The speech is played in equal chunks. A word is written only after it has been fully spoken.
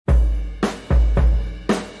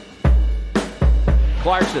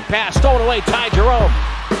Clarkson, pass stolen away, Ty Jerome.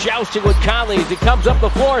 Jousting with Conley as he comes up the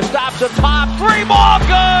floor, stops at top, three ball,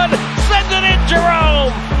 good! Sends it in, Jerome!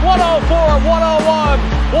 104-101.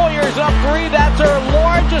 Warriors up three, that's their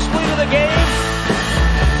largest lead of the game.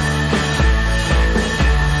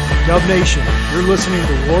 Dub Nation, you're listening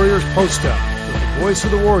to Warriors Post Up with the voice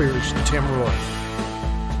of the Warriors, Tim Roye.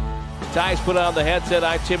 Ty's put on the headset.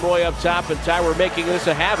 I'm Tim Roye up top, and Ty, we're making this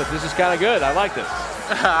a habit. This is kind of good. I like this.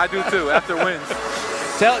 I do too, after wins.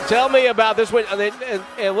 Tell me about this one,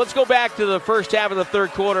 and let's go back to the first half of the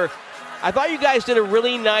third quarter. I thought you guys did a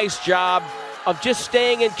really nice job of just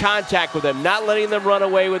staying in contact with them, not letting them run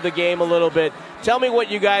away with the game a little bit. Tell me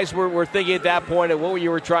what you guys were thinking at that point and what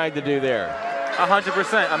you were trying to do there.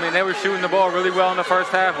 100%. I mean, they were shooting the ball really well in the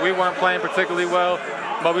first half. We weren't playing particularly well,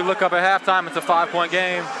 but we look up at halftime. It's a 5-point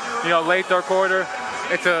game. You know, late third quarter,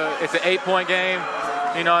 it's an 8-point game.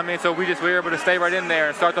 You know what I mean? So we were able to stay right in there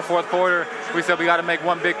and start the fourth quarter. We said we got to make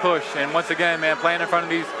one big push. And once again, man, playing in front of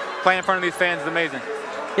these fans is amazing.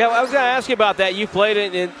 Yeah, I was going to ask you about that. You played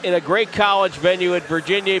in a great college venue at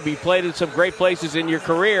Virginia. You played in some great places in your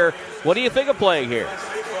career. What do you think of playing here?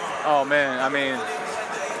 Oh, man, I mean,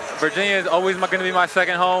 Virginia is always going to be my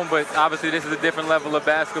second home, but obviously this is a different level of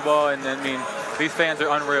basketball. And, I mean, these fans are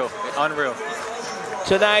unreal.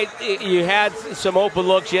 Tonight, you had some open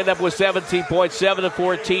looks. You end up with 17 points, 7 of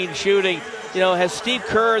 14 shooting. You know, has Steve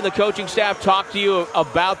Kerr and the coaching staff talked to you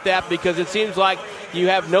about that? Because it seems like you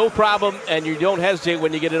have no problem and you don't hesitate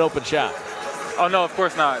when you get an open shot. Oh, no, of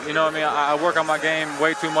course not. You know what I mean? I work on my game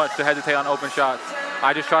way too much to hesitate on open shots.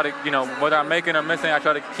 I just try to, you know, whether I'm making or missing, I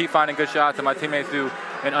try to keep finding good shots, and my teammates do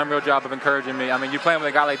an unreal job of encouraging me. I mean, you're playing with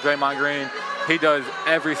a guy like Draymond Green. He does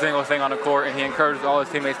every single thing on the court, and he encourages all his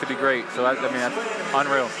teammates to be great. So, that's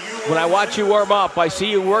unreal. When I watch you warm up, I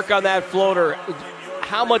see you work on that floater.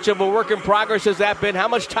 How much of a work in progress has that been? How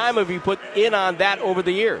much time have you put in on that over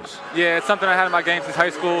the years? Yeah, it's something I had in my game since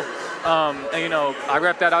high school. And, you know, I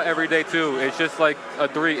rep that out every day, too. It's just like a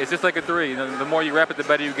three. You know, the more you rep it, the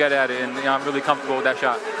better you get at it. And, you know, I'm really comfortable with that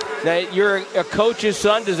shot. Now, you're a coach's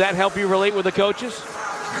son. Does that help you relate with the coaches?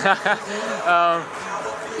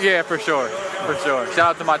 Yeah, for sure. Shout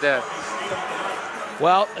out to my dad.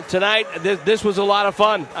 Well, tonight, this was a lot of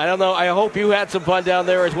fun. I don't know. I hope you had some fun down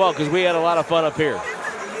there as well, because we had a lot of fun up here.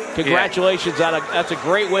 Congratulations on that's a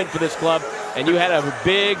great win for this club, and you had a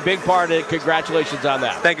big part of it. Congratulations on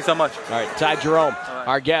that. Thank you so much. All right, Ty Jerome,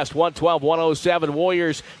 our guest, 112-107.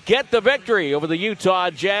 Warriors get the victory over the Utah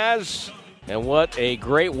Jazz. And what a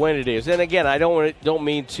great win it is. And again, I don't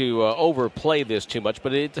mean to overplay this too much,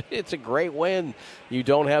 but it's a great win. You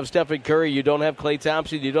don't have Stephen Curry. You don't have Klay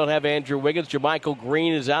Thompson. You don't have Andrew Wiggins. JaMychal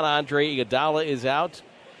Green is out. Andre Iguodala is out.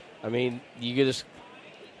 I mean, you can just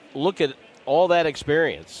look at all that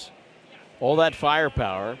experience, all that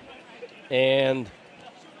firepower, and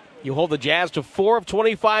you hold the Jazz to 4 of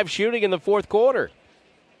 25 shooting in the fourth quarter.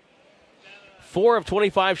 4 of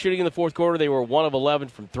 25 shooting in the fourth quarter. They were 1 of 11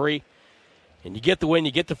 from 3. And you get the win,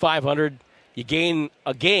 you get to 500. You gain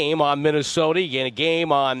a game on Minnesota. You gain a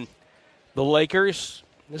game on the Lakers.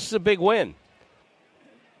 This is a big win.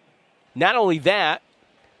 Not only that,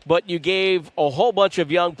 but you gave a whole bunch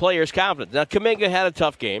of young players confidence. Now, Kuminga had a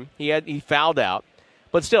tough game. He fouled out.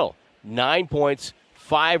 But still, 9 points,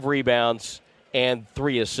 5 rebounds, and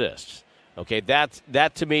 3 assists. Okay,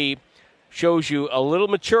 that to me shows you a little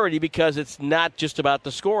maturity, because it's not just about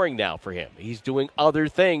the scoring now for him. He's doing other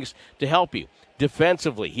things to help you.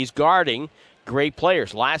 Defensively, he's guarding great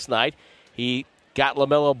players. Last night, he got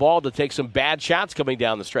LaMelo Ball to take some bad shots coming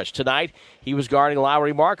down the stretch. Tonight, he was guarding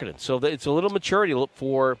Lauri Markkanen. So it's a little maturity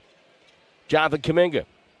for Jonathan Kuminga.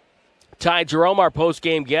 Ty Jerome, our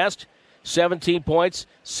post-game guest, 17 points,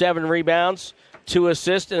 7 rebounds, 2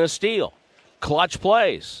 assists, and a steal. Clutch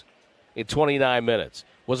plays in 29 minutes.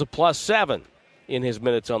 Was a +7 in his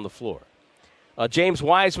minutes on the floor. James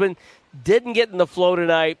Wiseman didn't get in the flow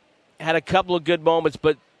tonight, had a couple of good moments,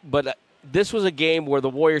 but this was a game where the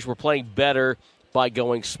Warriors were playing better by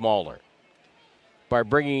going smaller, by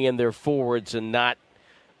bringing in their forwards and not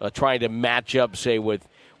trying to match up, say, with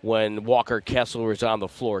when Walker Kessler was on the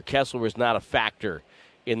floor. Kessler was not a factor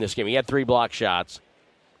in this game. He had 3 block shots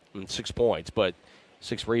and 6 points, but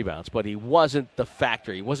 6 rebounds, but he wasn't the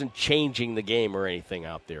factor. He wasn't changing the game or anything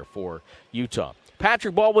out there for Utah.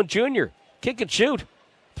 Patrick Baldwin Jr., kick and shoot.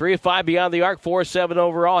 3 of 5 beyond the arc, 4 of 7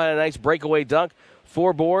 overall. Had a nice breakaway dunk.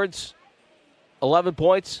 4 boards, 11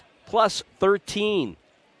 points, plus 13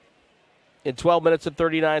 in 12 minutes and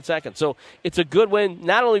 39 seconds. So it's a good win,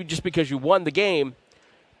 not only just because you won the game,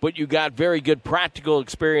 but you got very good practical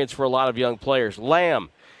experience for a lot of young players. Lamb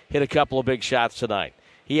hit a couple of big shots tonight.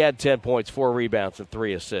 he had 10 points, 4 rebounds, and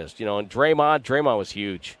 3 assists. You know, and Draymond was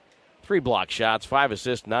huge. 3 block shots, 5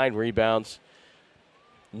 assists, 9 rebounds,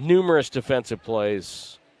 numerous defensive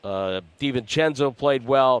plays. DiVincenzo played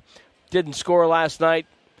well. Didn't score last night.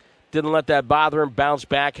 Didn't let that bother him. Bounced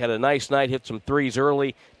back, had a nice night, hit some threes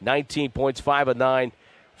early. 19 points, 5 of 9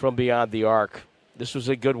 from beyond the arc. This was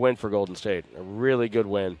a good win for Golden State, a really good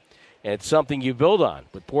win. And it's something you build on.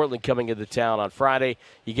 With Portland coming into town on Friday,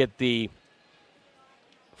 you get the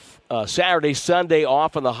Saturday, Sunday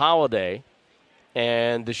off on the holiday.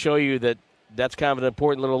 And to show you that that's kind of an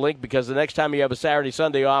important little link, because the next time you have a Saturday,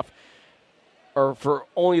 Sunday off are for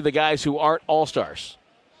only the guys who aren't all-stars.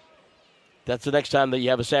 That's the next time that you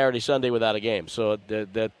have a Saturday, Sunday without a game. So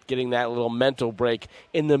that getting that little mental break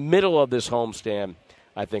in the middle of this homestand,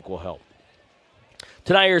 I think, will help.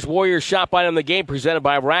 Tonight's Warriors Shop Line on the Game presented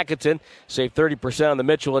by Rakuten. Save 30% on the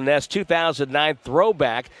Mitchell & Ness 2009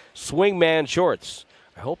 throwback Swingman shorts.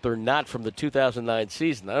 I hope they're not from the 2009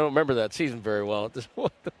 season. I don't remember that season very well.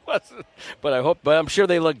 But I'm sure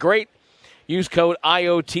they look great. Use code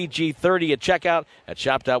IOTG30 at checkout at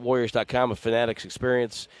shop.warriors.com. A Fanatics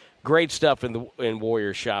experience. Great stuff in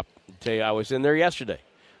Warriors Shop. I'll tell you, I was in there yesterday.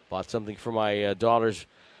 Bought something for my daughter's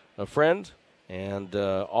friend, and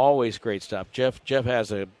always great stuff. Jeff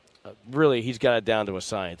has really, he's got it down to a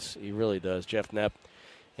science. He really does, Jeff Knepp,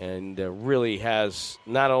 and really has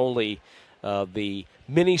not only the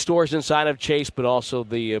mini stores inside of Chase, but also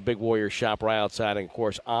the big Warriors Shop right outside, and, of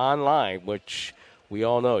course, online, which we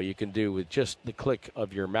all know you can do with just the click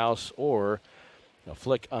of your mouse or a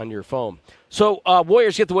flick on your phone. So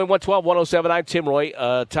Warriors get the win 112-107. I'm Tim Roy.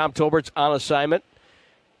 Tom Tolbert's on assignment.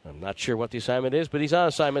 I'm not sure what the assignment is, but he's on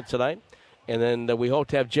assignment tonight. And then we hope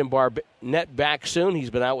to have Jim Barnett back soon. He's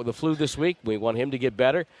been out with the flu this week. We want him to get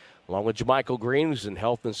better, along with JaMychal Green, who's in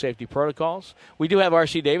health and safety protocols. We do have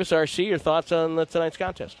R.C. Davis. R.C., your thoughts on tonight's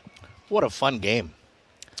contest? What a fun game.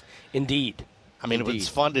 Indeed. I mean, Indeed. It was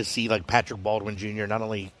fun to see, like, Patrick Baldwin Jr. not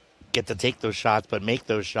only get to take those shots, but make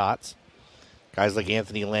those shots. Guys like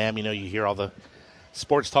Anthony Lamb, you hear all the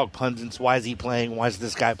sports talk pundits. Why is he playing? Why is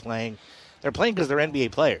this guy playing? They're playing because they're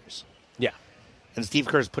NBA players. Yeah. And Steve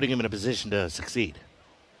Kerr's putting him in a position to succeed.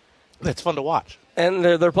 That's fun to watch. And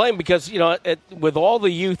they're playing because, with all the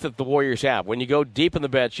youth that the Warriors have, when you go deep in the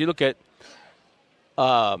bench, you look at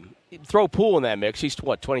throw Poole in that mix. He's,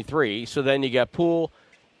 23. So then you got Poole,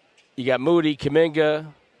 you got Moody, Kuminga,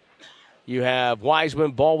 you have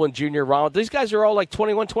Wiseman, Baldwin Jr., Rollins. These guys are all like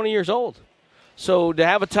 21, 20 years old. So to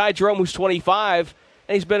have a Ty Jerome who's 25,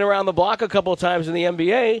 and he's been around the block a couple of times in the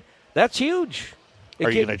NBA, that's huge. Are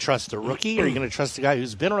you going to trust a rookie, or are you going to trust a guy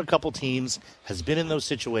who's been on a couple teams, has been in those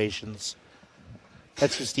situations?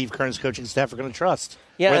 That's who Steve Kerr's coaching staff are going to trust,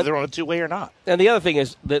 whether they're on a two-way or not. And the other thing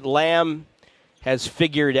is that Lamb has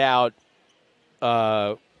figured out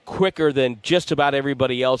quicker than just about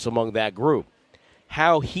everybody else among that group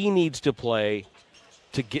how he needs to play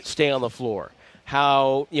to stay on the floor.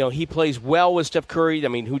 How, he plays well with Steph Curry. I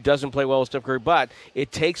mean, who doesn't play well with Steph Curry? But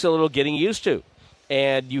it takes a little getting used to.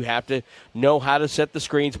 And you have to know how to set the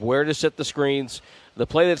screens, where to set the screens. The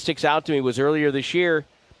play that sticks out to me was earlier this year,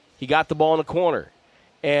 he got the ball in the corner.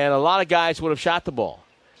 And a lot of guys would have shot the ball.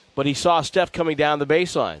 But he saw Steph coming down the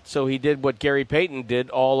baseline. So he did what Gary Payton did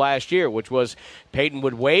all last year, which was Payton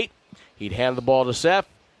would wait. He'd hand the ball to Steph,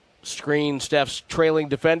 screen Steph's trailing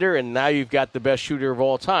defender, and now you've got the best shooter of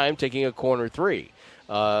all time taking a corner three.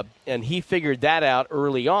 And he figured that out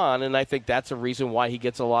early on, and I think that's a reason why he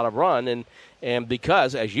gets a lot of run. And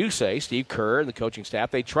because, as you say, Steve Kerr and the coaching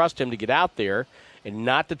staff, they trust him to get out there and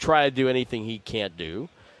not to try to do anything he can't do,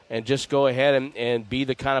 and just go ahead and be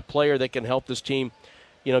the kind of player that can help this team,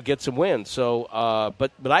 get some wins. So,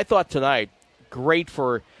 but I thought tonight, great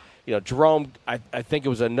for Jerome. I think it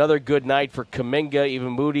was another good night for Kuminga, even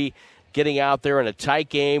Moody, getting out there in a tight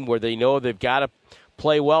game where they know they've got to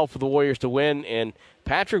play well for the Warriors to win. And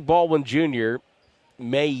Patrick Baldwin Jr.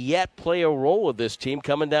 may yet play a role with this team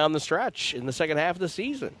coming down the stretch in the second half of the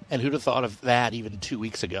season. And who'd have thought of that even 2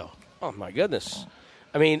 weeks ago? Oh, my goodness.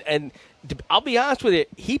 I mean, and I'll be honest with you,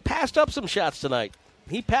 he passed up some shots tonight.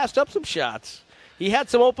 He had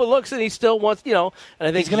some open looks, and he still wants, and I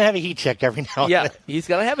think he's going to have a heat check every now and then. Yeah, he's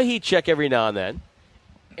going to have a heat check every now and then.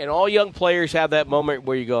 And all young players have that moment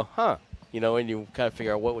where you go, and you kind of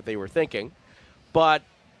figure out what they were thinking. But,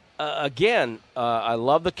 again, I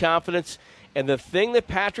love the confidence. And the thing that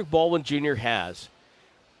Patrick Baldwin Jr. has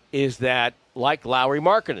is that, like Lauri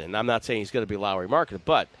Markkanen, I'm not saying he's going to be Lauri Markkanen,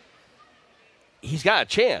 but he's got a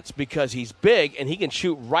chance because he's big and he can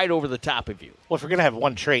shoot right over the top of you. Well, if we're going to have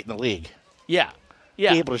one trait in the league. Yeah. Be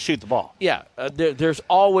able to shoot the ball. Yeah, there's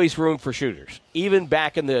always room for shooters. Even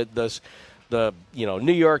back in the the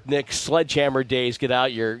New York Knicks sledgehammer days. Get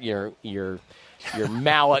out your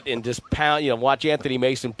mallet and just pound. Watch Anthony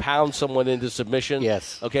Mason pound someone into submission.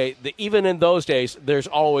 Yes. Okay. Even in those days, there's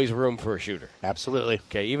always room for a shooter. Absolutely.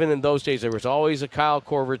 Okay. Even in those days, there was always a Kyle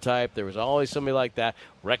Korver type. There was always somebody like that.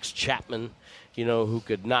 Rex Chapman. Who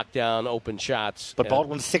could knock down open shots. But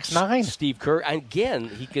Baldwin's 6'9". Steve Kerr, again,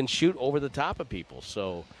 he can shoot over the top of people.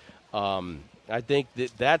 So I think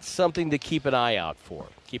that's something to keep an eye out for.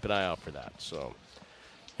 Keep an eye out for that. So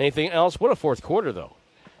anything else? What a fourth quarter, though.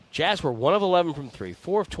 Jazz were 1 of 11 from 3,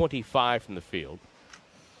 4 of 25 from the field.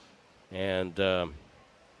 And,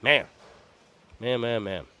 man.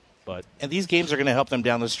 And these games are going to help them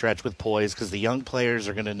down the stretch with poise because the young players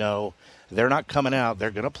are going to know they're not coming out. They're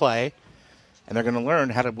going to play. And they're going to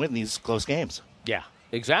learn how to win these close games. Yeah,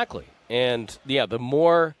 exactly. And, the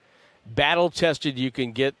more battle-tested you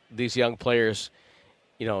can get these young players,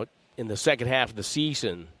 in the second half of the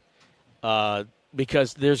season,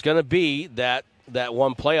 because there's going to be that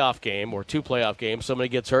one playoff game or two playoff games. Somebody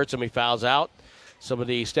gets hurt, somebody fouls out,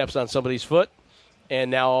 somebody steps on somebody's foot, and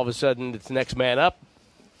now all of a sudden it's next man up.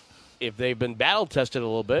 If they've been battle-tested a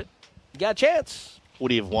little bit, you got a chance. Would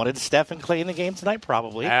he have wanted Steph and Clay in the game tonight?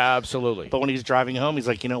 Probably. Absolutely. But when he's driving home, he's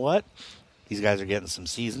like, you know what? These guys are getting some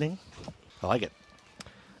seasoning. I like it.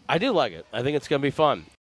 I do like it. I think it's going to be fun.